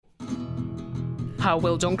How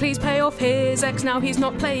will John Cleese pay off his ex now he's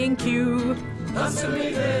not playing Q? Answer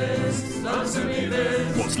me this, answer me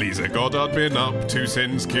this. What's Lisa Goddard been up to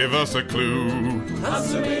since? Give us a clue.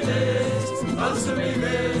 Answer me this, answer me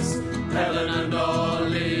this. Helen and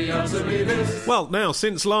Ollie, answer me this. Well, now,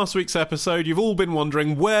 since last week's episode, you've all been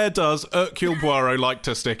wondering, where does Hercule Poirot like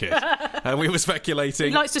to stick it? And we were speculating.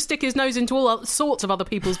 He likes to stick his nose into all sorts of other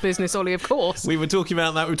people's business, Ollie, of course. We were talking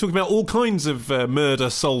about that. We were talking about all kinds of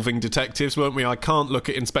murder-solving detectives, weren't we? I can't look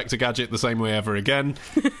at Inspector Gadget the same way ever again.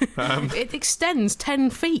 It extends 10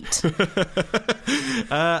 feet.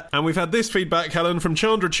 And we've had this feedback, Helen, from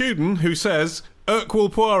Chandra Chuden, who says, Hercule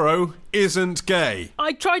Poirot isn't gay.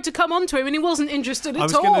 I tried to come on to him and he wasn't interested at all. I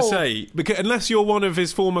was going to say, because unless you're one of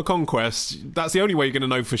his former conquests, that's the only way you're going to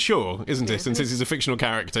know for sure, isn't it? And since he's a fictional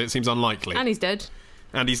character, it seems unlikely. And he's dead.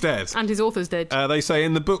 And he's dead. And his author's dead. They say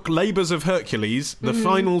in the book Labours of Hercules, the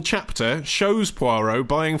final chapter shows Poirot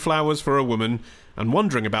buying flowers for a woman and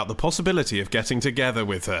wondering about the possibility of getting together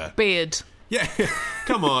with her. Beard. Yeah,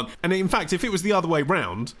 come on. And in fact, if it was the other way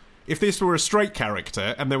round, if this were a straight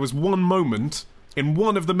character and there was one moment in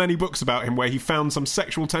one of the many books about him where he found some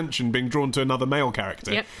sexual tension being drawn to another male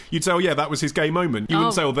character, you'd say, oh yeah, that was his gay moment. You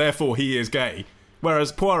wouldn't say, oh, therefore he is gay.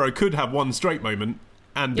 Whereas Poirot could have one straight moment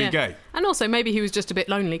and be gay. And also, maybe he was just a bit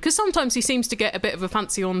lonely, because sometimes he seems to get a bit of a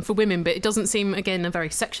fancy on for women, but it doesn't seem, again, a very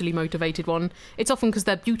sexually motivated one. It's often because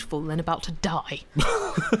they're beautiful and about to die.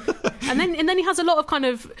 and then he has a lot of kind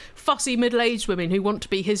of fussy middle-aged women who want to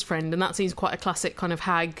be his friend, and that seems quite a classic kind of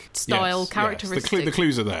hag-style characteristic. Yes. The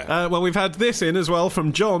clues are there. Well, we've had this in as well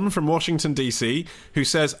from John from Washington, D.C., who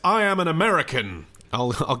says, I am an American.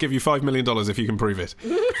 I'll give you $5 million if you can prove it.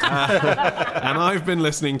 And I've been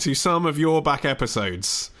listening to some of your back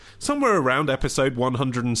episodes. Somewhere around episode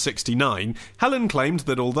 169, Helen claimed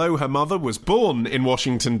that although her mother was born in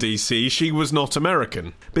Washington, D.C., she was not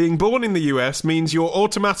American. Being born in the US means you're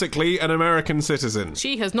automatically an American citizen.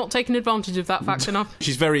 She has not taken advantage of that fact enough.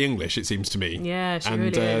 She's very English, it seems to me. Yeah, she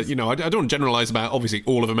really is. You know, I don't want to generalise about, obviously,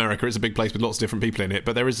 all of America. It's a big place with lots of different people in it,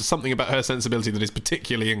 but there is something about her sensibility that is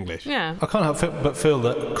particularly English. Yeah. I can't help but feel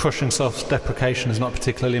that crushing self-deprecation is not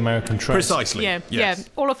particularly American trait. Precisely. Yeah.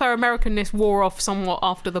 All of her Americanness wore off somewhat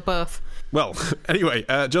after the birth. Well, anyway,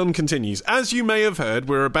 John continues. As you may have heard,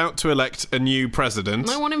 we're about to elect a new president.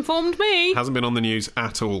 No one informed me. Hasn't been on the news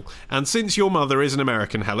at all. And since your mother is an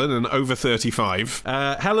American, Helen, and over 35,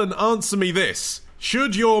 Helen, answer me this.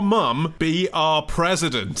 Should your mum be our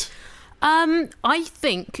president? I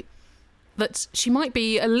think that she might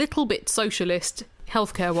be a little bit socialist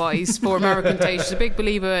healthcare-wise for American taste. She's a big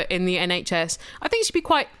believer in the NHS. I think she'd be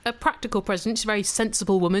quite a practical president. She's a very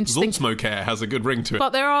sensible woman. Zaltzmo-care has a good ring to it.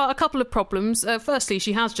 But there are a couple of problems. Firstly,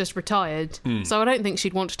 she has just retired, so I don't think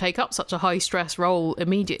she'd want to take up such a high-stress role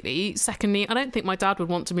immediately. Secondly, I don't think my dad would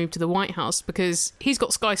want to move to the White House because he's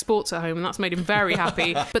got Sky Sports at home and that's made him very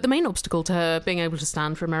happy. But the main obstacle to her being able to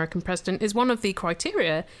stand for American president is one of the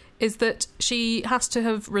criteria is that she has to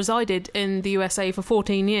have resided in the USA for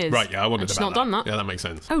 14 years. Right, yeah, I wondered about that. She's not done that. Yeah, that makes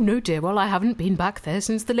sense. Oh, no, dear. Well, I haven't been back there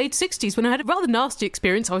since the late 60s when I had a rather nasty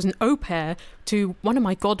experience. I was an au pair to one of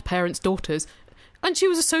my godparents' daughters, and she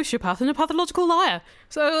was a sociopath and a pathological liar.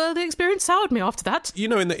 So the experience soured me after that. You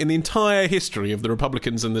know, in the entire history of the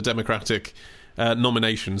Republicans and the Democratic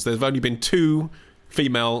nominations, there's only been 2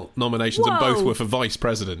 female nominations. Whoa. And both were for vice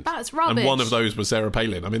president. That's rubbish. And one of those was Sarah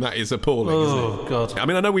Palin. I mean, that is appalling, isn't it? God. I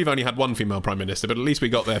mean, I know we've only had one female prime minister, but at least we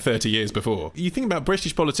got there 30 years before. You think about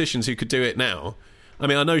British politicians who could do it now. I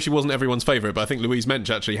mean, I know she wasn't everyone's favourite, but I think Louise Mensch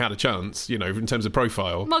actually had a chance, you know, in terms of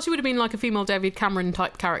profile. Well, she would have been like a female David Cameron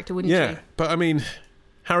type character, wouldn't she? Yeah, but I mean,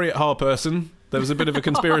 Harriet Harperson, there was a bit of a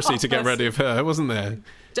conspiracy to get rid of her, wasn't there?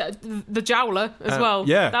 The Jowler as well.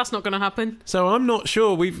 Yeah. That's not going to happen. So I'm not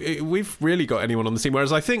sure we've really got anyone on the scene,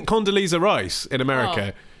 whereas I think Condoleezza Rice in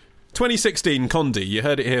America... 2016, Condi, you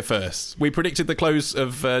heard it here first. We predicted the close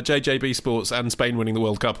of JJB Sports and Spain winning the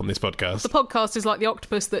World Cup on this podcast. The podcast is like the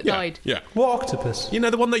octopus that died. Yeah. What octopus? You know,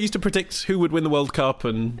 the one that used to predict who would win the World Cup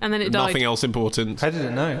and then it died. Nothing else important. I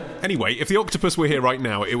didn't know. Anyway, if the octopus were here right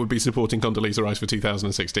now, it would be supporting Condoleezza Rice for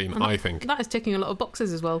 2016, I think. That is ticking a lot of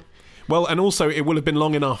boxes as well. Well, and also it will have been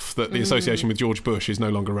long enough that the association with George Bush is no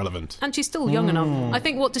longer relevant. And she's still young enough. I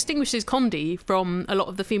think what distinguishes Condi from a lot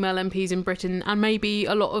of the female MPs in Britain and maybe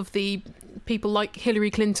a lot of the people like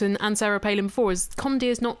Hillary Clinton and Sarah Palin before is Condi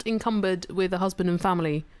is not encumbered with a husband and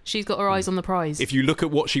family. She's got her eyes on the prize. If you look at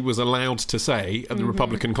what she was allowed to say at the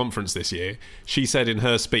Republican conference this year, she said in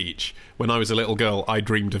her speech, when I was a little girl, I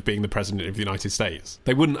dreamed of being the President of the United States.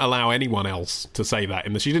 They wouldn't allow anyone else to say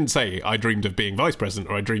that. She didn't say, I dreamed of being Vice President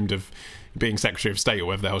or I dreamed of being Secretary of State or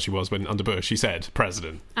whatever the hell she was when under Bush. She said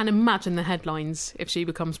President. And imagine the headlines if she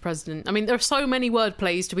becomes president. I mean, there are so many word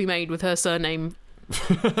plays to be made with her surname.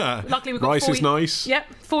 Luckily we've got rice is nice.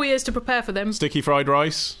 Yep, 4 years to prepare for them. Sticky fried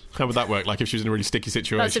rice. How would that work? Like if she was in a really sticky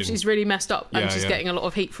situation. That's if she's really messed up and she's getting a lot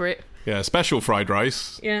of heat for it. Yeah, special fried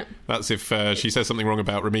rice. Yeah. That's if she says something wrong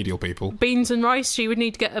about remedial people. Beans and rice. She would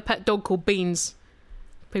need to get a pet dog called Beans.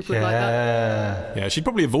 People would like that. Yeah, she'd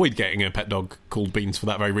probably avoid getting a pet dog called Beans for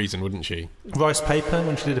that very reason, wouldn't she? Rice paper,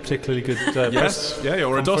 when she did a particularly good yes,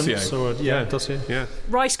 or a dossier. Or a dossier. Yeah.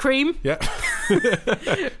 Rice cream. Yeah.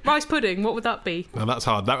 Rice pudding, what would that be? Now that's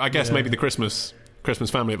hard. I guess maybe the Christmas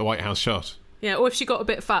family at the White House shot. Yeah, or if she got a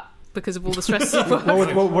bit fat because of all the stress of work.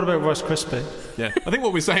 What about Rice Krispie? Yeah, I think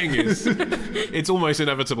what we're saying is it's almost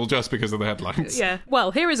inevitable just because of the headlines. Yeah.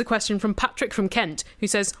 Well, here is a question from Patrick from Kent, who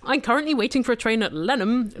says, I'm currently waiting for a train at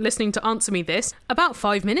Lenham, listening to Answer Me This. About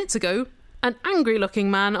 5 minutes ago, an angry-looking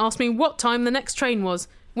man asked me what time the next train was.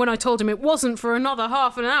 When I told him it wasn't for another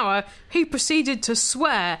half an hour, he proceeded to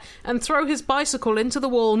swear and throw his bicycle into the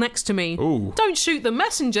wall next to me. Ooh. Don't shoot the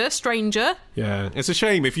messenger, stranger. Yeah, it's a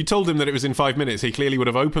shame. If you told him that it was in 5 minutes, he clearly would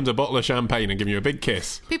have opened a bottle of champagne and given you a big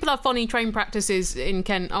kiss. People have funny train practices in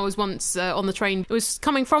Kent. I was once on the train. It was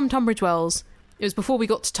coming from Tunbridge Wells. It was before we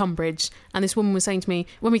got to Tunbridge, and this woman was saying to me,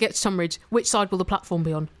 when we get to Tunbridge, which side will the platform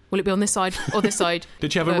be on? Will it be on this side or this side?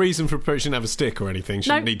 Did she have a reason for approach? She didn't have a stick or anything? She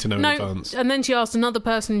didn't need to know in advance? And then she asked another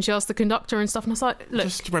person, she asked the conductor and stuff, and I was like, look,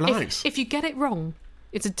 just relax. If you get it wrong,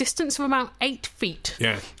 it's a distance of about 8 feet.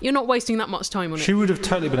 Yeah. You're not wasting that much time on it. She would have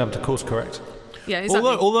totally been able to course correct. Yeah, exactly.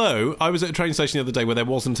 Although I was at a train station the other day where there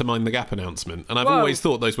wasn't a mind the gap announcement, and I've always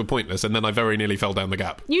thought those were pointless, and then I very nearly fell down the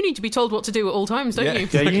gap. You need to be told what to do at all times, don't you?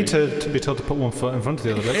 Yeah, you need to be told to put one foot in front of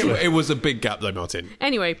the other. It was a big gap though, Martin.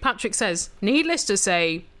 Anyway, Patrick says, needless to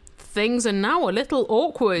say, things are now a little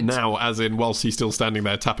awkward. Now, as in whilst he's still standing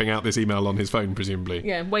there tapping out this email on his phone, presumably.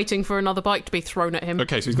 Yeah, waiting for another bike to be thrown at him.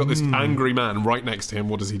 Okay, so he's got this angry man right next to him.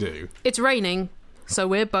 What does he do? It's raining, so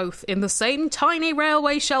we're both in the same tiny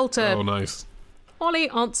railway shelter. Oh, nice. Ollie,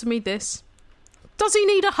 answer me this. Does he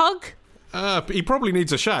need a hug? He probably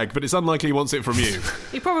needs a shag, but it's unlikely he wants it from you.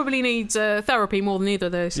 He probably needs therapy more than either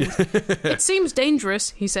of those things. It seems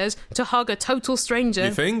dangerous, he says, to hug a total stranger.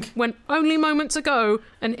 You think? When only moments ago,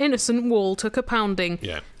 an innocent wall took a pounding.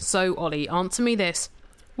 Yeah. So, Ollie, answer me this.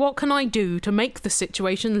 What can I do to make the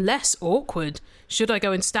situation less awkward? Should I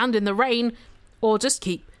go and stand in the rain, or just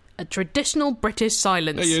keep a traditional British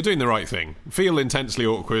silence? Yeah, you're doing the right thing. Feel intensely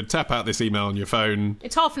awkward, tap out this email on your phone.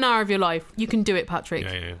 It's half an hour of your life. You can do it, Patrick.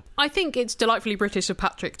 Yeah. I think it's delightfully British of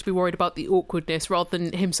Patrick to be worried about the awkwardness rather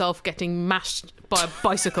than himself getting mashed by a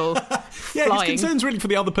bicycle flying. His concern's really for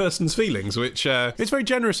the other person's feelings, which it's very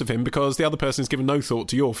generous of him because the other person's given no thought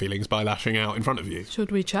to your feelings by lashing out in front of you.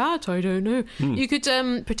 Should we chat? I don't know. You could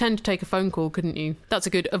pretend to take a phone call, couldn't you? That's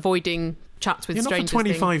a good avoiding chats with strangers. Not for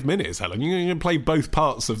 25 minutes, Helen. You're going to play both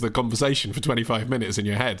parts of the conversation for 25 minutes in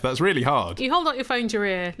your head. That's really hard. You hold out your phone to your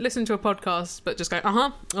ear, listen to a podcast, but just go,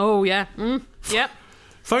 oh yeah, yep.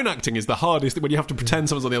 Phone acting is the hardest when you have to pretend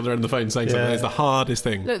someone's on the other end of the phone saying something. It's the hardest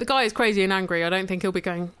thing. Look, the guy is crazy and angry. I don't think he'll be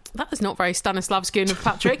going, that is not very Stanislavskian of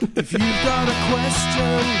Patrick. If you've got a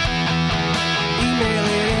question, email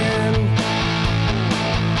it in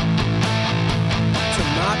to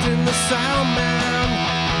Martin the Sound Man,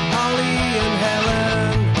 Holly and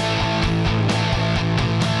Helen.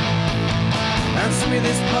 Answer me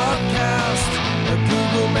this podcast at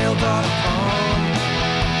googlemail.com.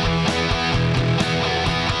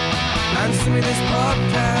 Answer me this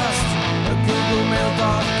podcast at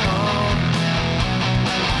googlemail.com.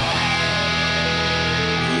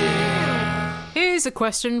 Yeah. Here's a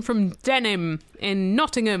question from Denim in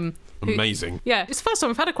Nottingham. Amazing. Yeah, it's the first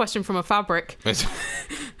time I've had a question from a fabric. There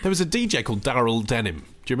was a DJ called Daryl Denim.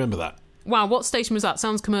 Do you remember that? Wow, what station was that?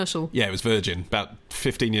 Sounds commercial. Yeah, it was Virgin, about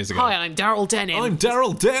 15 years ago. Hi, I'm Daryl Denim. I'm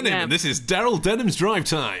Daryl Denim, Yeah. and this is Daryl Denim's Drive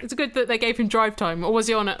Time. It's good that they gave him drive time. Or was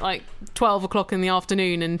he on at like 12 o'clock in the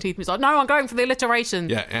afternoon and he was like, no, I'm going for the alliteration.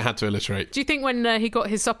 Yeah, it had to alliterate. Do you think when he got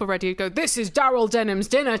his supper ready, he'd go, this is Daryl Denim's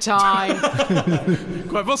dinner time?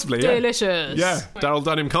 Quite possibly, yeah. Delicious. Yeah, Daryl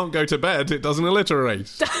Denim can't go to bed, it doesn't alliterate.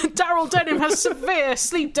 Daryl Denim has severe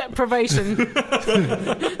sleep deprivation.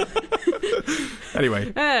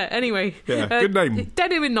 Anyway. Anyway. Yeah, good name.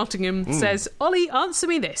 Denim in Nottingham says, Ollie, Answer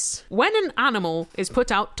me this. When an animal is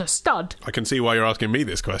put out to stud... I can see why you're asking me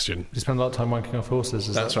this question. You spend a lot of time wanking off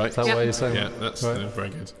horses, That's right. Is that what you're saying? Yeah, that's right. very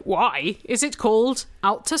good. Why is it called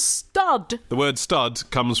out to stud? The word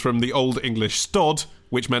stud comes from the Old English stod,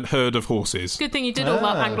 which meant herd of horses. Good thing you did all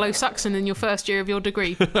that Anglo-Saxon in your first year of your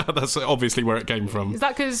degree. That's obviously where it came from. Is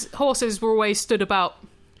that because horses were always stood about?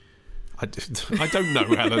 I don't know,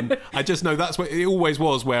 Helen. I just know that's what it always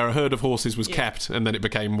was, where a herd of horses was kept, and then it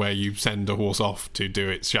became where you send a horse off to do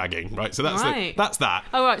its shagging, right? So that's that.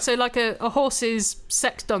 Oh, right, so like a horse's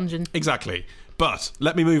sex dungeon. Exactly. But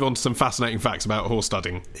let me move on to some fascinating facts about horse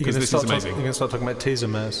studding, because this is amazing. You're going to start talking about teaser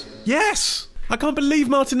mares. Yes! I can't believe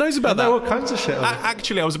Martin knows about that. I know all kinds of shit.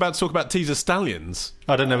 Actually, I was about to talk about teaser stallions.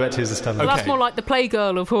 I don't know about teaser stallions. Well, that's more like the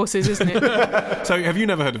playgirl of horses, isn't it? So, have you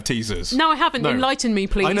never heard of teasers? No, I haven't. No. Enlighten me,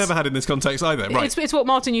 please. I never had in this context either. Right. It's what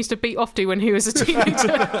Martin used to beat off to when he was a teenager.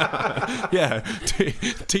 Yeah,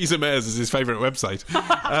 Teaser Mares is his favourite website.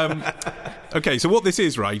 Okay, so what this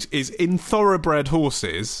is, right, is in thoroughbred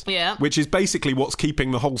horses, which is basically what's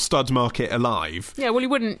keeping the whole stud market alive. Yeah, well, you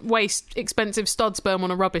wouldn't waste expensive stud sperm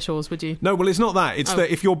on a rubbish horse, would you? No, well, it's not that. It's that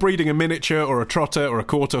if you're breeding a miniature or a trotter or a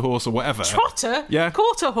quarter horse or whatever... Trotter? Yeah.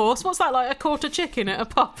 Quarter horse? What's that, like a quarter chicken at a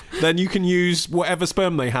pub? Then you can use whatever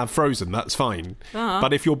sperm they have frozen, that's fine.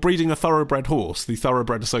 But if you're breeding a thoroughbred horse, the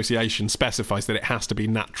Thoroughbred Association specifies that it has to be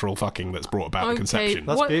natural fucking that's brought about the conception.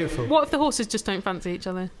 That's beautiful. What if the horses just don't fancy each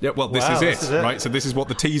other? Yeah, well, this is it, right? So this is what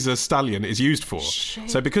the teaser stallion is used for. Shit.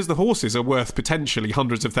 So because the horses are worth potentially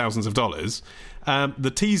hundreds of thousands of dollars,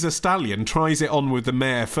 the teaser stallion tries it on with the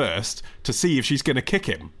mare first to see if she's going to kick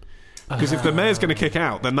him. Because if the mare's going to kick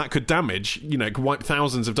out, then that could damage, could wipe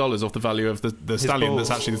thousands of dollars off the value of the stallion balls.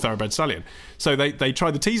 that's actually the thoroughbred stallion. So they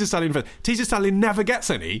try the teaser stallion first. Teaser stallion never gets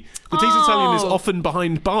any. The teaser stallion is often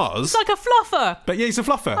behind bars. It's like a fluffer. But yeah, he's a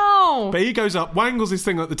fluffer. Oh. But he goes up, wangles his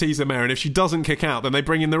thing like the teaser mare, and if she doesn't kick out, then they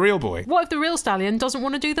bring in the real boy. What if the real stallion doesn't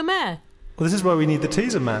want to do the mare? Well, this is why we need the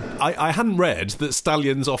teaser man. I hadn't read that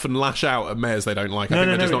stallions often lash out at mares they don't like. I think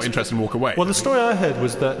they're just not interested and walk away. Well, the story I heard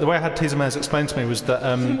was that the way I had teaser mares explained to me was that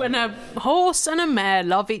when a horse and a mare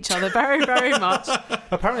love each other very, very much.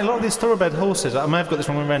 Apparently a lot of these thoroughbred horses, I may have got this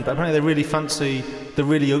wrong when I read, but apparently they really fancy the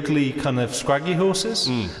really ugly kind of scraggy horses.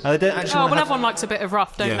 And they don't actually everyone likes a bit of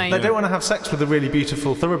rough, don't they? They don't want to have sex with the really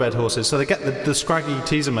beautiful thoroughbred horses, so they get the scraggy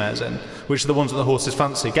teaser mares in, which are the ones that the horses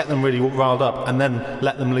fancy, get them really riled up, and then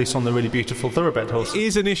let them loose on the really beautiful thoroughbred horses.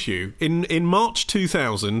 Is an issue. In March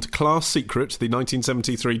 2000, Class Secret, the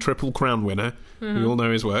 1973 Triple Crown winner, we all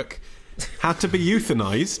know his work, had to be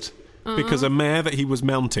euthanised because a mare that he was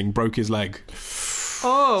mounting broke his leg.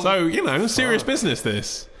 Oh. So, serious business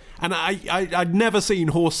this. And I'd never seen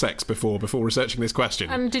horse sex before researching this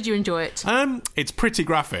question. And did you enjoy it? It's pretty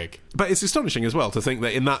graphic. But it's astonishing as well to think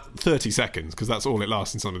that in that 30 seconds, because that's all it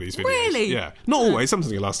lasts in some of these videos. Really? Yeah. Not always,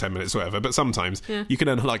 sometimes it lasts 10 minutes or whatever, but sometimes you can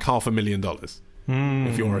earn like $500,000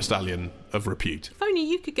 if you're a stallion of repute. If only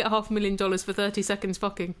you could get $500,000 for 30 seconds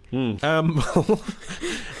fucking.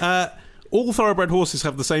 All thoroughbred horses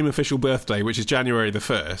have the same official birthday, which is January the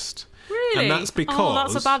 1st. Really? And that's because... Oh,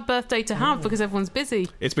 that's a bad birthday to have because everyone's busy.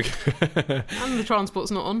 It's because... and the transport's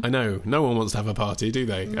not on. I know. No one wants to have a party, do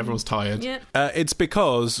they? Everyone's tired. Yeah. It's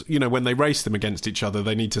because, when they race them against each other,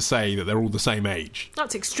 they need to say that they're all the same age.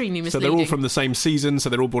 That's extremely misleading. So they're all from the same season, so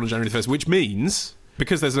they're all born on January the 1st, which means...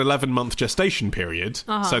 Because there's an 11-month gestation period,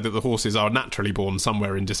 so that the horses are naturally born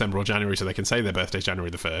somewhere in December or January, so they can say their birthday's January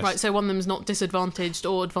the 1st. Right, so one of them's not disadvantaged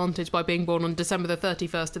or advantaged by being born on December the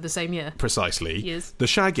 31st of the same year. Precisely. Yes. The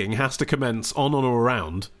shagging has to commence on or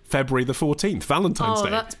around February the 14th, Valentine's Day.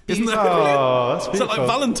 That's Isn't beautiful. that brilliant? Oh, that's beautiful. So,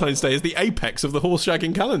 Valentine's Day is the apex of the horse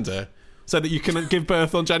shagging calendar, so that you can give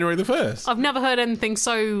birth on January the 1st. I've never heard anything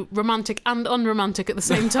so romantic and unromantic at the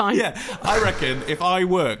same time. Yeah, I reckon if I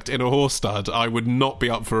worked in a horse stud, I would not be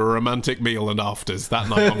up for a romantic meal and afters that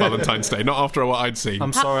night on Valentine's Day, not after what I'd seen.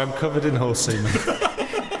 I'm sorry, I'm covered in horse semen. I've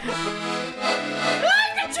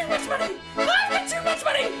got too much money! I've got too much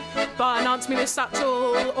money! Buy an Aunt Me This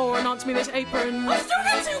satchel or an Aunt Me This apron. I've still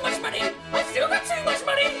got too much money! I've still got too much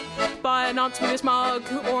money! Buy an Aunt Me This mug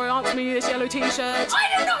or an Aunt Me This yellow t-shirt. I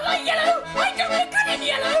do not like yellow! I don't look good in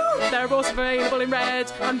yellow! They're also available in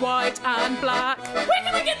red and white and black. Where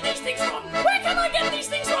can I get these things from? Where can I get these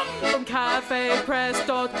things from? From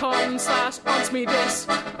cafepress.com/AuntMeThis.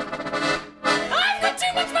 I've got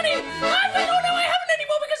too much money! I haven't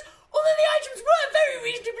anymore because although the items were very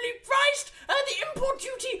reasonably priced, the import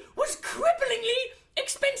duty was cripplingly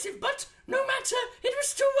expensive, but no matter, it was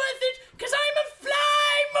still worth it because I'm a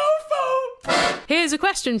fly mofo! Here's a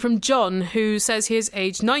question from John, who says he is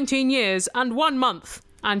aged 19 years and 1 month.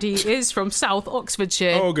 And he is from South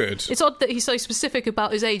Oxfordshire. Oh, good. It's odd that he's so specific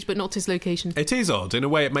about his age, but not his location. It is odd. In a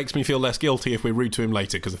way, it makes me feel less guilty if we're rude to him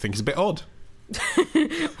later, because I think he's a bit odd.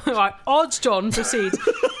 Right, Odd John proceeds.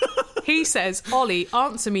 He says, Ollie,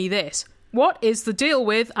 answer me this. What is the deal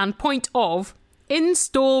with and point of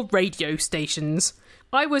in-store radio stations?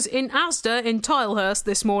 I was in Asda in Tilehurst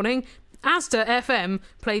this morning. Asda FM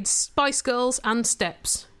played Spice Girls and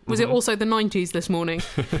Steps. Was it also the 90s this morning?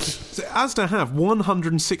 So Asda have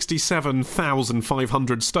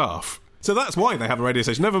 167,500 staff. So that's why they have a radio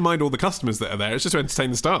station. Never mind all the customers that are there. It's just to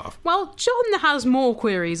entertain the staff. Well, John has more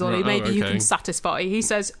queries, Ollie. Maybe you can satisfy. He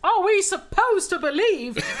says, are we supposed to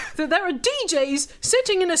believe that there are DJs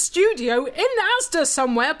sitting in a studio in Asda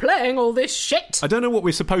somewhere playing all this shit? I don't know what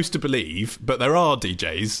we're supposed to believe, but there are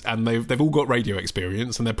DJs, and they've all got radio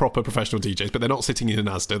experience, and they're proper professional DJs, but they're not sitting in an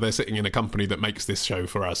Asda. They're sitting in a company that makes this show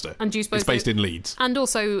for Asda. And do you suppose it's based in Leeds. And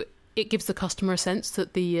also, it gives the customer a sense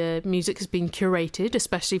that the music has been curated,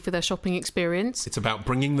 especially for their shopping experience. It's about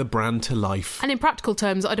bringing the brand to life. And in practical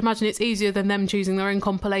terms, I'd imagine it's easier than them choosing their own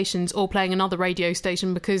compilations or playing another radio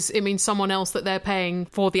station, because it means someone else that they're paying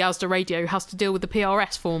for the Asda radio has to deal with the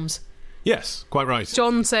PRS forms. Yes, quite right.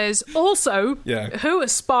 John says, also, who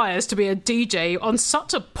aspires to be a DJ on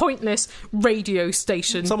such a pointless radio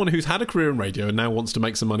station? Someone who's had a career in radio and now wants to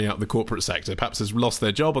make some money out of the corporate sector, perhaps has lost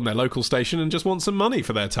their job on their local station and just wants some money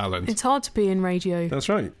for their talent. It's hard to be in radio. That's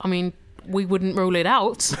right. I mean, we wouldn't rule it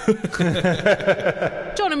out.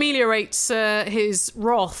 John ameliorates his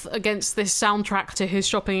wrath against this soundtrack to his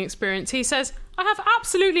shopping experience. He says, I have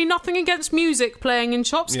absolutely nothing against music playing in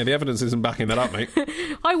shops. Yeah, the evidence isn't backing that up, mate.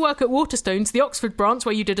 I work at Waterstones, the Oxford branch,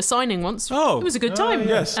 where you did a signing once. Oh. It was a good time.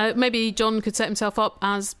 Yes. Maybe John could set himself up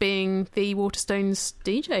as being the Waterstones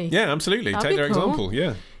DJ. Yeah, absolutely. That'd Take be their cool. example,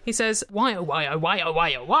 yeah. He says, why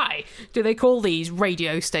do they call these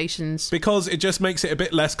radio stations? Because it just makes it a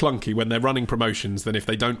bit less clunky when they're running promotions than if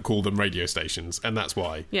they don't call them radio stations, and that's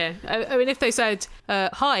why. Yeah, I mean, if they said,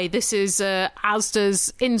 hi, this is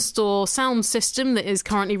Asda's in-store sound system that is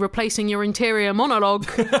currently replacing your interior monologue,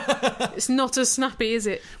 it's not as snappy, is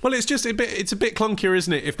it? Well, it's a bit clunkier,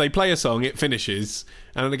 isn't it? If they play a song, it finishes,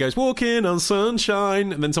 and then it goes, walking on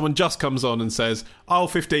sunshine, and then someone just comes on and says, aisle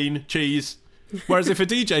 15, cheese. Whereas if a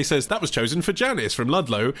DJ says, that was chosen for Janice from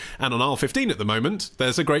Ludlow, and on aisle 15 at the moment,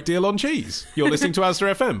 there's a great deal on cheese. You're listening to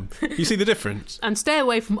Asda FM. You see the difference? And stay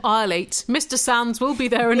away from aisle 8. Mr. Sands will be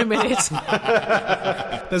there in a minute.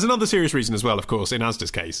 There's another serious reason as well, of course, in Asda's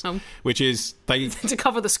case, which is they... to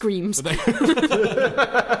cover the screams.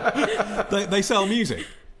 They sell music.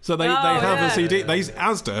 So they have a CD.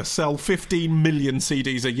 Asda sell 15 million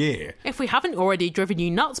CDs a year. If we haven't already driven you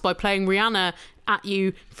nuts by playing Rihanna at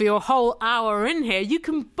you for your whole hour in here, you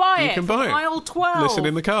can buy it from aisle 12. Listen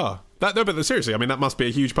in the car. But seriously, I mean, that must be a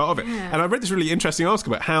huge part of it. Yeah. And I read this really interesting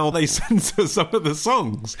article about how they censor some of the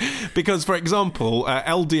songs. Because, for example,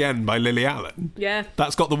 LDN by Lily Allen,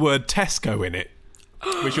 that's got the word Tesco in it,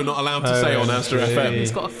 which you're not allowed to say on Asda FM.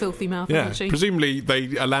 It's got a filthy mouth, hasn't she? Presumably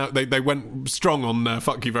they went strong on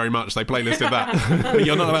Fuck You Very Much. They playlisted that. But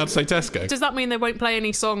you're not allowed to say Tesco. Does that mean they won't play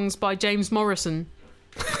any songs by James Morrison?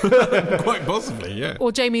 Quite possibly, yeah.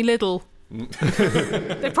 Or Jamie Liddell?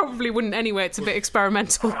 They probably wouldn't anyway. It's a bit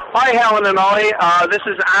experimental. Hi, Helen and Ollie. This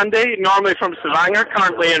is Andy, normally from Stavanger,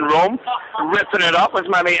 currently in Rome, ripping it up with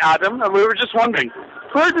my mate Adam. And we were just wondering,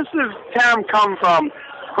 where does the term come from,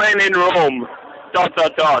 when in Rome, ...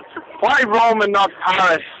 Why Rome and not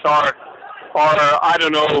Paris or I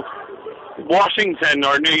don't know, Washington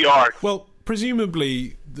or New York? Well,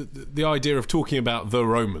 presumably the idea of talking about the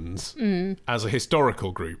Romans as a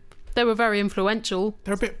historical group. They were very influential.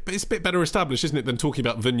 It's a bit better established, isn't it, than talking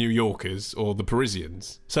about the New Yorkers or the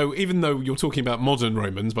Parisians. So even though you're talking about modern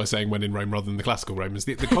Romans by saying when in Rome rather than the classical Romans,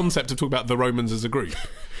 the concept of talking about the Romans as a group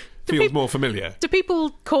feels more familiar. Do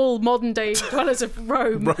people call modern-day dwellers of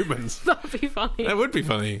Rome Romans? That'd be funny. That would be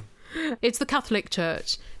funny. It's the Catholic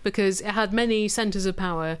Church, because it had many centres of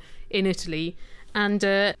power in Italy. And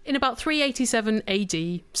in about 387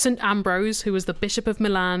 AD, St Ambrose, who was the Bishop of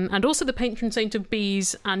Milan and also the patron saint of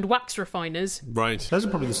bees and wax refiners... Right. Those are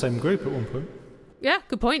probably the same group at one point. Yeah,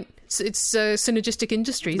 good point. It's synergistic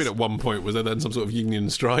industries. I mean, at one point, was there then some sort of union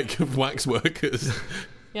strike of wax workers?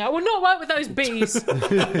 Yeah, I will not work with those bees.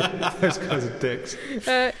 Those guys are dicks.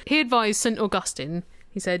 He advised St Augustine.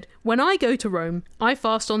 He said, when I go to Rome, I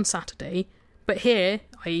fast on Saturday, but here,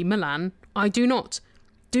 i.e. Milan, I do not.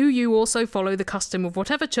 Do you also follow the custom of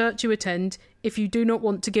whatever church you attend if you do not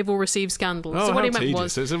want to give or receive scandal? Oh, so what how he meant tedious.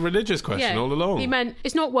 was... It's a religious question all along. He meant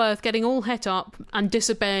it's not worth getting all het up and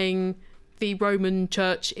disobeying the Roman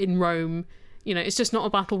church in Rome You know, it's just not a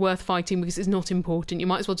battle worth fighting because it's not important. You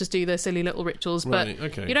might as well just do their silly little rituals. But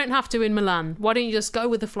you don't have to in Milan. Why don't you just go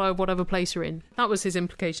with the flow of whatever place you're in? That was his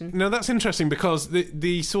implication. No, that's interesting because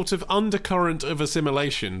the sort of undercurrent of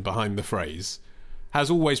assimilation behind the phrase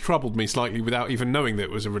has always troubled me slightly without even knowing that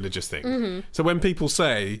it was a religious thing. Mm-hmm. So when people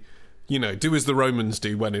say, you know, do as the Romans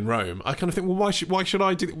do when in Rome, I kind of think, well, why should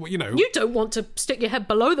I do, you know? You don't want to stick your head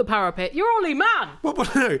below the parapet. You're only man. Well,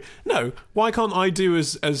 no. Why can't I do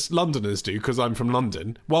as Londoners do, because I'm from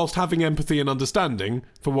London, whilst having empathy and understanding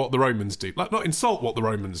for what the Romans do? Like, not insult what the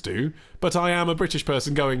Romans do, but I am a British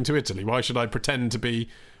person going to Italy. Why should I pretend to be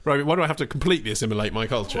Roman? Why do I have to completely assimilate my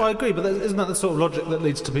culture? Well, I agree, but isn't that the sort of logic that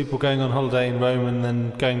leads to people going on holiday in Rome and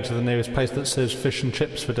then going to the nearest place that serves fish and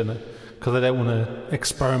chips for dinner? Because they don't want to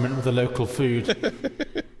experiment with the local food.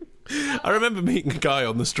 I remember meeting a guy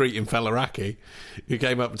on the street in Faliraki who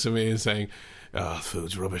came up to me and saying,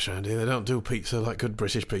 food's rubbish, Andy. They don't do pizza like good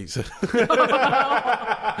British pizza.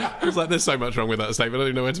 I was like, there's so much wrong with that statement. I don't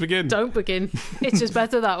even know where to begin. Don't begin. It's just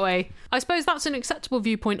better that way. I suppose that's an acceptable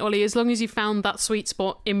viewpoint, Ollie, as long as you found that sweet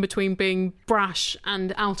spot in between being brash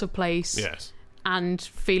and out of place. Yes. And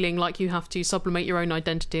feeling like you have to sublimate your own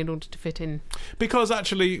identity in order to fit in. Because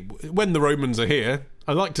actually, when the Romans are here,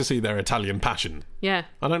 I like to see their Italian passion. Yeah.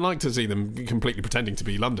 I don't like to see them completely pretending to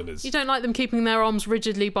be Londoners. You don't like them keeping their arms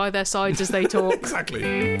rigidly by their sides as they talk. Exactly.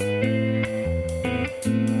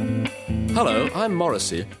 Hello, I'm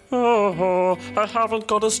Morrissey. Oh, I haven't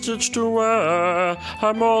got a stitch to wear.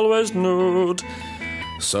 I'm always nude.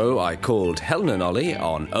 So I called Helen and Ollie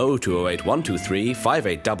on 0208 123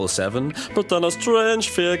 5877, but then a strange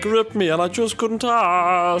fear gripped me and I just couldn't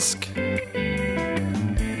ask.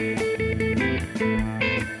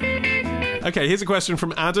 Okay, here's a question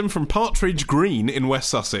from Adam from Partridge Green in West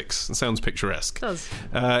Sussex. It sounds picturesque. It does.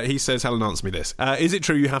 He says, Helen, answer me this. Is it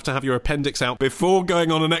true you have to have your appendix out before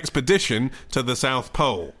going on an expedition to the South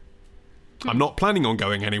Pole? I'm not planning on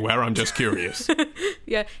going anywhere, I'm just curious.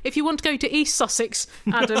 Yeah, if you want to go to East Sussex,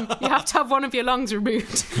 Adam, you have to have one of your lungs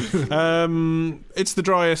removed. It's the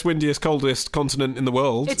driest, windiest, coldest continent in the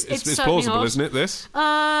world. It's plausible, hard. Isn't it, this?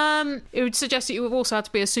 It would suggest that you would also have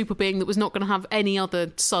to be a super being that was not going to have any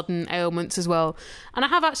other sudden ailments as well. And I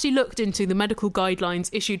have actually looked into the medical guidelines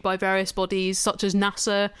issued by various bodies, such as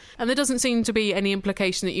NASA, and there doesn't seem to be any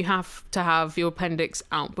implication that you have to have your appendix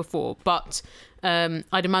out before, but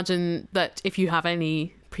I'd imagine that if you have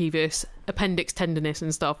any previous appendix tenderness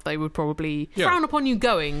and stuff, they would probably frown upon you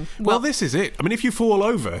going. Well, this is it. I mean, if you fall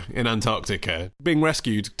over in Antarctica, being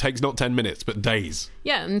rescued takes not 10 minutes, but days.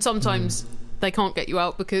 Yeah, and sometimes they can't get you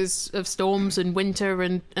out because of storms and winter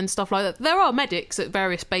and stuff like that. There are medics at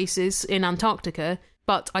various bases in Antarctica,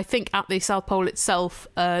 but I think at the South Pole itself,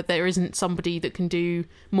 there isn't somebody that can do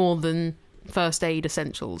more than first aid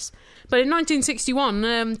essentials. But in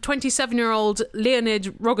 1961, 27-year-old Leonid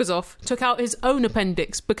Rogozov took out his own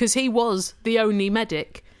appendix because he was the only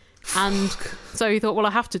medic. And so he thought, well,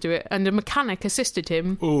 I have to do it. And a mechanic assisted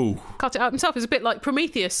him. Ooh. Cut it out himself. It's a bit like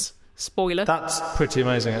Prometheus. Spoiler. That's pretty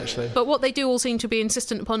amazing, actually. But what they do all seem to be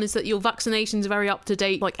insistent upon is that your vaccinations are very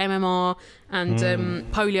up-to-date, like MMR and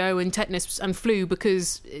polio and tetanus and flu,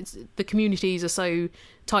 because the communities are so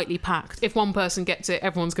tightly packed. If one person gets it,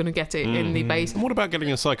 everyone's going to get it in the base. And what about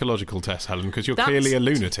getting a psychological test, Helen? Because you're clearly a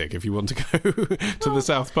lunatic if you want to go to the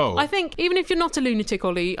South Pole. I think even if you're not a lunatic,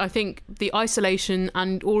 Ollie, I think the isolation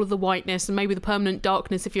and all of the whiteness and maybe the permanent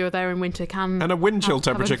darkness if you're there in winter can... And a wind chill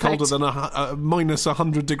temperature colder than minus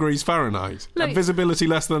 100 degrees Fahrenheit. Look, and visibility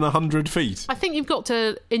less than 100 feet. I think you've got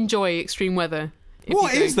to enjoy extreme weather.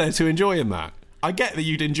 What is there to enjoy in that? I get that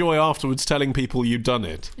you'd enjoy afterwards telling people you'd done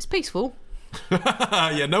it. It's peaceful.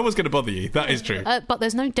 Yeah, no one's going to bother you. That is true. But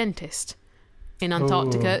there's no dentist in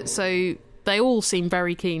Antarctica, so they all seem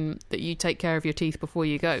very keen that you take care of your teeth before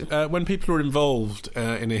you go. When people are involved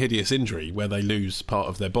in a hideous injury where they lose part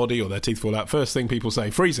of their body or their teeth fall out, first thing people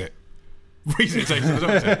say, freeze it. Freeze it, take it to the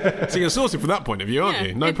doctor. So you're sorted from that point of view, aren't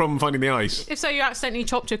you? No problem finding the ice. If so, you accidentally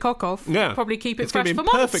chopped your cock off, you'll probably keep it fresh for months. It's going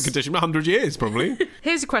to be in perfect condition, 100 years probably.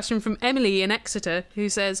 Here's a question from Emily in Exeter, who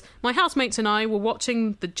says, my housemates and I were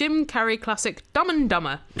watching the Jim Carrey classic Dumb and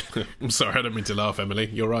Dumber. I'm sorry, I don't mean to laugh, Emily.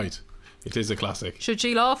 You're right. It is a classic. Should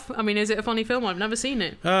she laugh? I mean, is it a funny film? I've never seen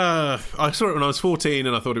it. I saw it when I was 14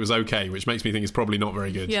 and I thought it was okay, which makes me think it's probably not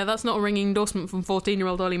very good. Yeah, that's not a ringing endorsement from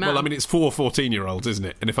 14-year-old Ollie Mann. Well, I mean, it's for 14-year-olds, isn't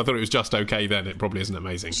it? And if I thought it was just okay then, it probably isn't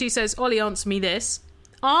amazing. She says, Ollie, answer me this.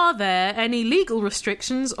 Are there any legal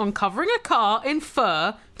restrictions on covering a car in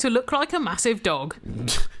fur to look like a massive dog?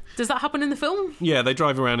 Does that happen in the film? Yeah, they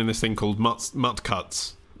drive around in this thing called mutt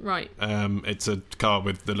cuts. Right. It's a car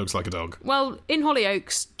that looks like a dog. Well, in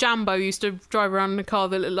Hollyoaks, Jambo used to drive around in a car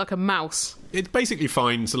that looked like a mouse. It's basically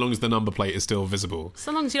fine so long as the number plate is still visible.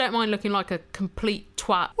 So long as you don't mind looking like a complete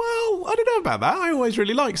twat. Well, I don't know about that. I always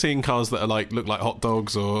really like seeing cars that are look like hot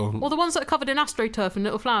dogs or... Or the ones that are covered in AstroTurf and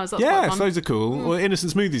little flowers. That's quite fun. Those are cool. Well,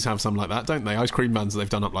 Innocent Smoothies have some like that, don't they? Ice cream vans that they've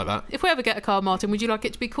done up like that. If we ever get a car, Martin, would you like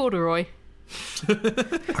it to be corduroy?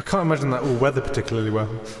 I can't imagine that will weather particularly well.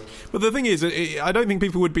 But the thing is, I don't think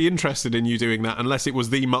people would be interested in you doing that unless it was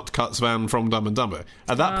the Mutt Cuts van from Dumb and Dumber.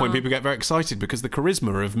 At that point, people get very excited because the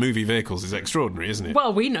charisma of movie vehicles is extraordinary, isn't it?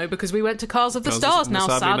 Well, we know because we went to Cars of the Stars, now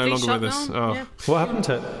sadly no longer shut with us. down. Oh. Yeah. What happened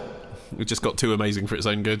to it? It just got too amazing for its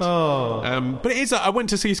own good. Oh. But it is. I went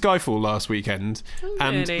to see Skyfall last weekend,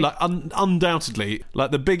 and really? Undoubtedly,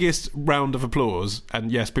 the biggest round of applause.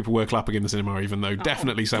 And yes, people were clapping in the cinema, even though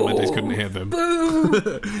definitely Sam Mendes couldn't hear them.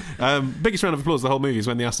 Biggest round of applause of the whole movie is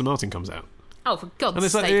when the Aston Martin comes out. Oh, for God's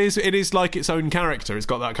And sake. it is like its own character. It's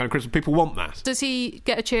got that kind of charisma. People want that. Does he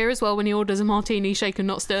get a cheer as well when he orders a martini shaken,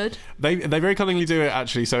 not stirred? They very cunningly do it,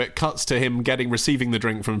 actually. So it cuts to him receiving the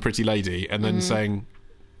drink from a pretty lady and then saying,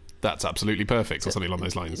 "That's absolutely perfect," or something along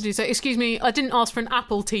those lines. Do you say, "Excuse me, I didn't ask for an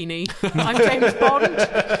apple teeny. I'm James Bond."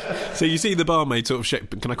 So you see the barmaid sort of...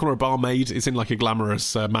 Can I call her a barmaid? It's in a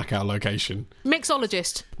glamorous Macau location.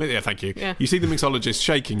 Mixologist. Yeah, thank you. Yeah. You see the mixologist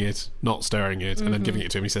shaking it, not stirring it, and then giving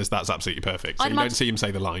it to him. He says, "That's absolutely perfect." So you don't see him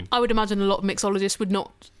say the line. I would imagine a lot of mixologists would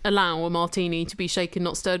not allow a martini to be shaken,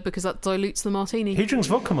 not stirred, because that dilutes the martini. He drinks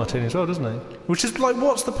vodka martini as well, doesn't he? Which is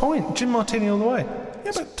what's the point? Gin martini all the way.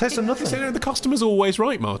 Yeah, but tastes of nothing. So, the customer's always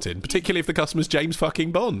right, Martin. Particularly if the customer's James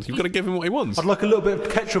fucking Bond. You've got to give him what he wants. I'd like a little bit of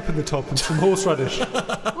ketchup in the top and some horseradish.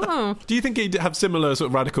 Do you think he'd have similar sort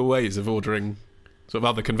of radical ways of ordering sort of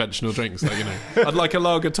other conventional drinks? I'd like a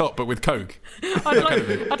lager top, but with Coke.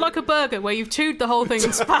 I'd like a burger where you've chewed the whole thing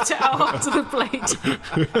and spat it out onto the plate.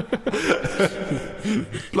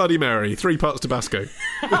 Bloody Mary, 3 parts Tabasco.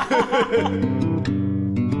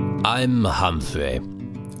 I'm Humphrey,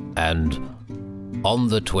 and on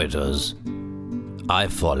the Twitters, I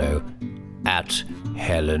follow at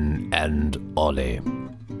Helen and Ollie.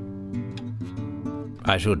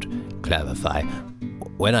 I should clarify,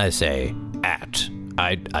 when I say at,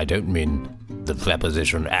 I don't mean the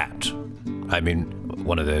preposition at. I mean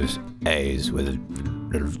one of those A's with a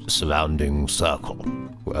little surrounding circle,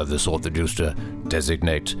 of the sort that used to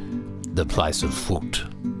designate the price of fruit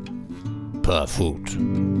per fruit.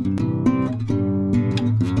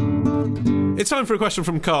 It's time for a question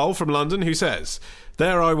from Carl from London, who says,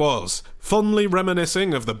 "There I was, fondly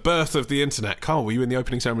reminiscing of the birth of the internet." Carl, were you in the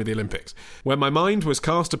opening ceremony of the Olympics? "When my mind was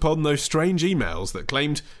cast upon those strange emails that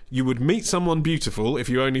claimed you would meet someone beautiful if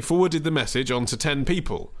you only forwarded the message on to 10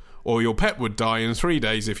 people, or your pet would die in 3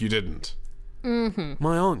 days if you didn't."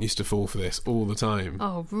 My aunt used to fall for this all the time.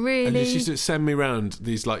 Oh, really? And she used to send me round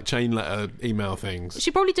these chain letter email things.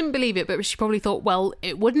 She probably didn't believe it, but she probably thought, well,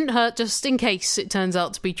 it wouldn't hurt just in case it turns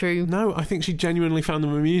out to be true. No, I think she genuinely found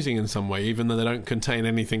them amusing in some way, even though they don't contain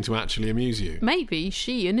anything to actually amuse you. Maybe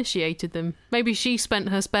she initiated them. Maybe she spent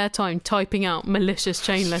her spare time typing out malicious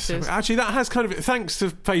chain letters. Actually, that has thanks to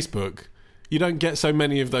Facebook, you don't get so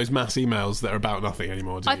many of those mass emails that are about nothing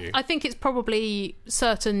anymore, do you? I think it's probably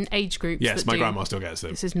certain age groups. Yes, my grandma still gets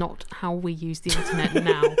them. This is not how we use the internet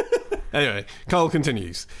now. Anyway, Carl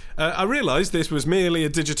continues. I realised this was merely a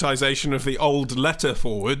digitisation of the old letter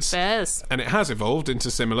forwards. Yes. And it has evolved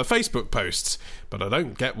into similar Facebook posts. But I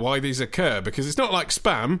don't get why these occur, because it's not like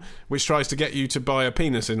spam, which tries to get you to buy a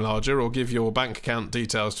penis enlarger or give your bank account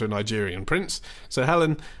details to a Nigerian prince. So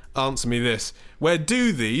Helen, answer me this. Where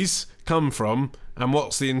do these come from, and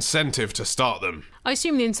what's the incentive to start them? I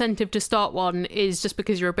assume the incentive to start one is just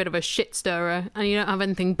because you're a bit of a shit stirrer and you don't have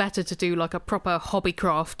anything better to do, like a proper hobby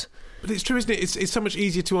craft. But it's true, isn't it? It's so much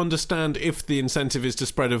easier to understand if the incentive is to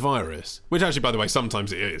spread a virus. Which actually, by the way,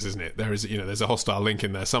 sometimes it is, isn't it? There is, there's a hostile link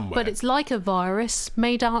in there somewhere. But it's like a virus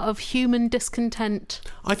made out of human discontent.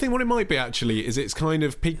 I think what it might be, actually, is it's kind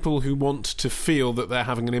of people who want to feel that they're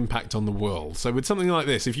having an impact on the world. So with something like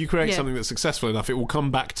this, if you create something that's successful enough, it will come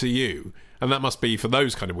back to you. And that must be, for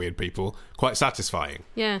those kind of weird people, quite satisfying.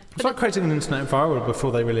 Yeah. It's like creating an internet viral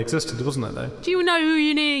before they really existed, wasn't it, though? Do you know who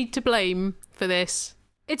you need to blame for this?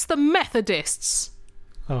 It's the Methodists.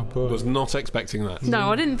 Oh, boy. I was not expecting that.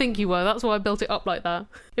 No, I didn't think you were. That's why I built it up like that.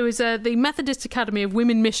 It was the Methodist Academy of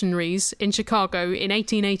Women Missionaries in Chicago in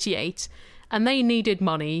 1888, and they needed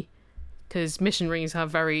money because missionaries have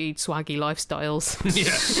very swaggy lifestyles.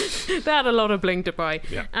 Yeah. They had a lot of bling to buy.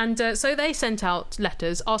 Yeah. And so they sent out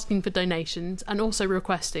letters asking for donations and also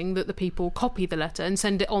requesting that the people copy the letter and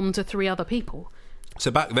send it on to 3 other people. So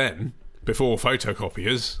back then, before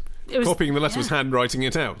photocopiers, Copying the letter was handwriting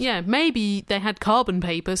it out. Yeah, maybe they had carbon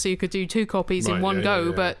paper so you could do 2 copies in one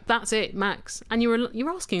go, but that's it, max. And you're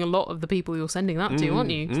asking a lot of the people you're sending that to,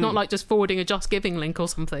 aren't you? It's not like just forwarding a Just Giving link or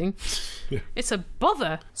something. Yeah. It's a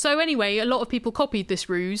bother. So anyway, a lot of people copied this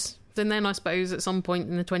ruse, and then I suppose at some point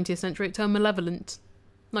in the 20th century it turned malevolent.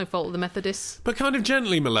 No fault of the Methodists. But kind of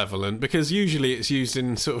gently malevolent, because usually it's used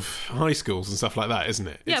in sort of high schools and stuff like that, isn't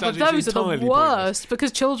it? Yeah, but those are the worst,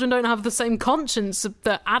 because children don't have the same conscience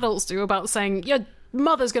that adults do about saying, your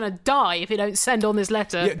mother's going to die if you don't send on this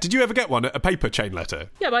letter. Yeah, did you ever get one, a paper chain letter?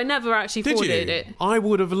 Yeah, but I never actually forwarded it. I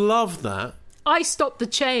would have loved that. I stopped the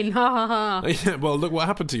chain, ha ha ha. Yeah, well, look what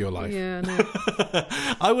happened to your life. Yeah, no.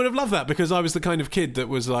 I would have loved that, because I was the kind of kid that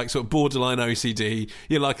was like sort of borderline OCD.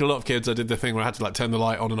 You know, like a lot of kids, I did the thing where I had to like turn the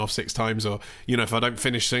light on and off 6 times, or, you know, if I don't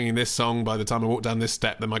finish singing this song by the time I walk down this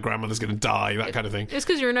step, then my grandmother's going to die, that kind of thing. It's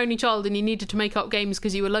because you're an only child and you needed to make up games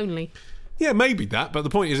because you were lonely. Yeah, maybe that, but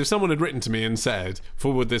the point is, if someone had written to me and said,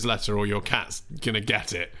 forward this letter or your cat's going to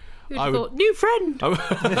get it, I would thought, new friend!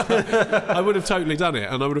 I would have totally done it,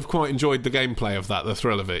 and I would have quite enjoyed the gameplay of that, the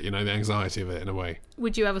thrill of it, you know, the anxiety of it in a way.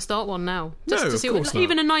 Would you ever start one now? Just No, to see of course not.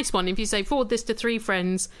 Even a nice one, if you say, forward this to 3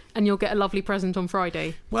 friends and you'll get a lovely present on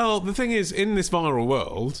Friday. Well, the thing is, in this viral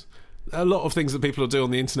world, a lot of things that people do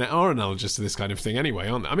on the internet are analogous to this kind of thing anyway,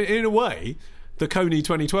 aren't they? I mean, in a way, the Coney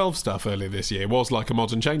 2012 stuff earlier this year was like a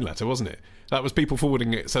modern chain letter, wasn't it? That was people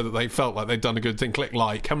forwarding it so that they felt like they'd done a good thing, click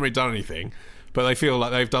like, haven't really done anything, but they feel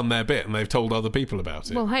like they've done their bit and they've told other people about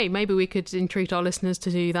it. Well, hey, maybe we could entreat our listeners to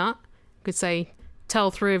do that. We could say, tell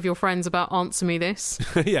 3 of your friends about Answer Me This.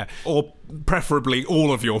 Yeah, or preferably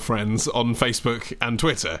all of your friends on Facebook and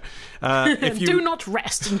Twitter. If you... Do not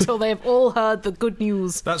rest until they have all heard the good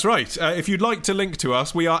news. That's right. If you'd like to link to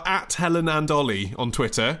us, we are at Helen and Ollie on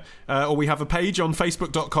Twitter, or we have a page on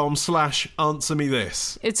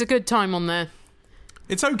facebook.com/answermethis. It's a good time on there.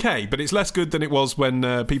 It's okay, but it's less good than it was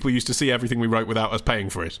when people used to see everything we wrote without us paying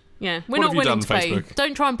for it. Yeah, we're What not have you willing done, to pay. Facebook?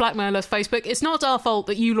 Don't try and blackmail us, Facebook. It's not our fault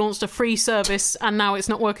that you launched a free service and now it's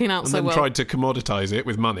not working out And so then well. tried to commoditise it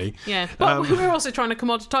with money. Yeah, but we're also trying to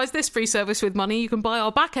commoditise this free service with money. You can buy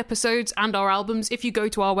our back episodes and our albums if you go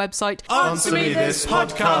to our website,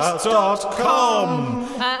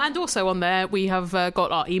 AnswerMeThisPodcast.com. And also on there, we have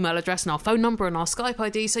got our email address and our phone number and our Skype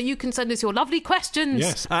ID, so you can send us your lovely questions.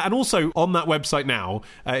 Yes, and also on that website now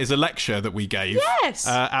is a lecture that we gave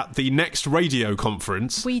at the Next Radio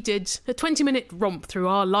Conference. We did a 20-minute romp through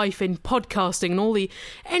our life in podcasting and all the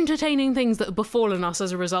entertaining things that have befallen us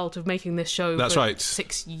as a result of making this show That's for right.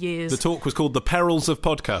 6 years. The talk was called The Perils of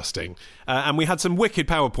Podcasting, and we had some wicked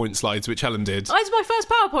PowerPoint slides, which Helen did. Oh, it's my first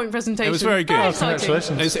PowerPoint presentation. It was very good. Very Oh, exciting.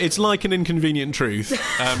 congratulations. It's like an Inconvenient Truth,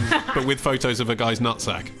 but with photos of a guy's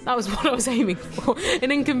nutsack. That was what I was aiming for.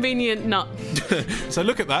 An inconvenient nut. So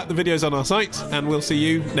look at that. The video's on our site, and we'll see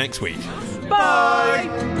you next week. Bye!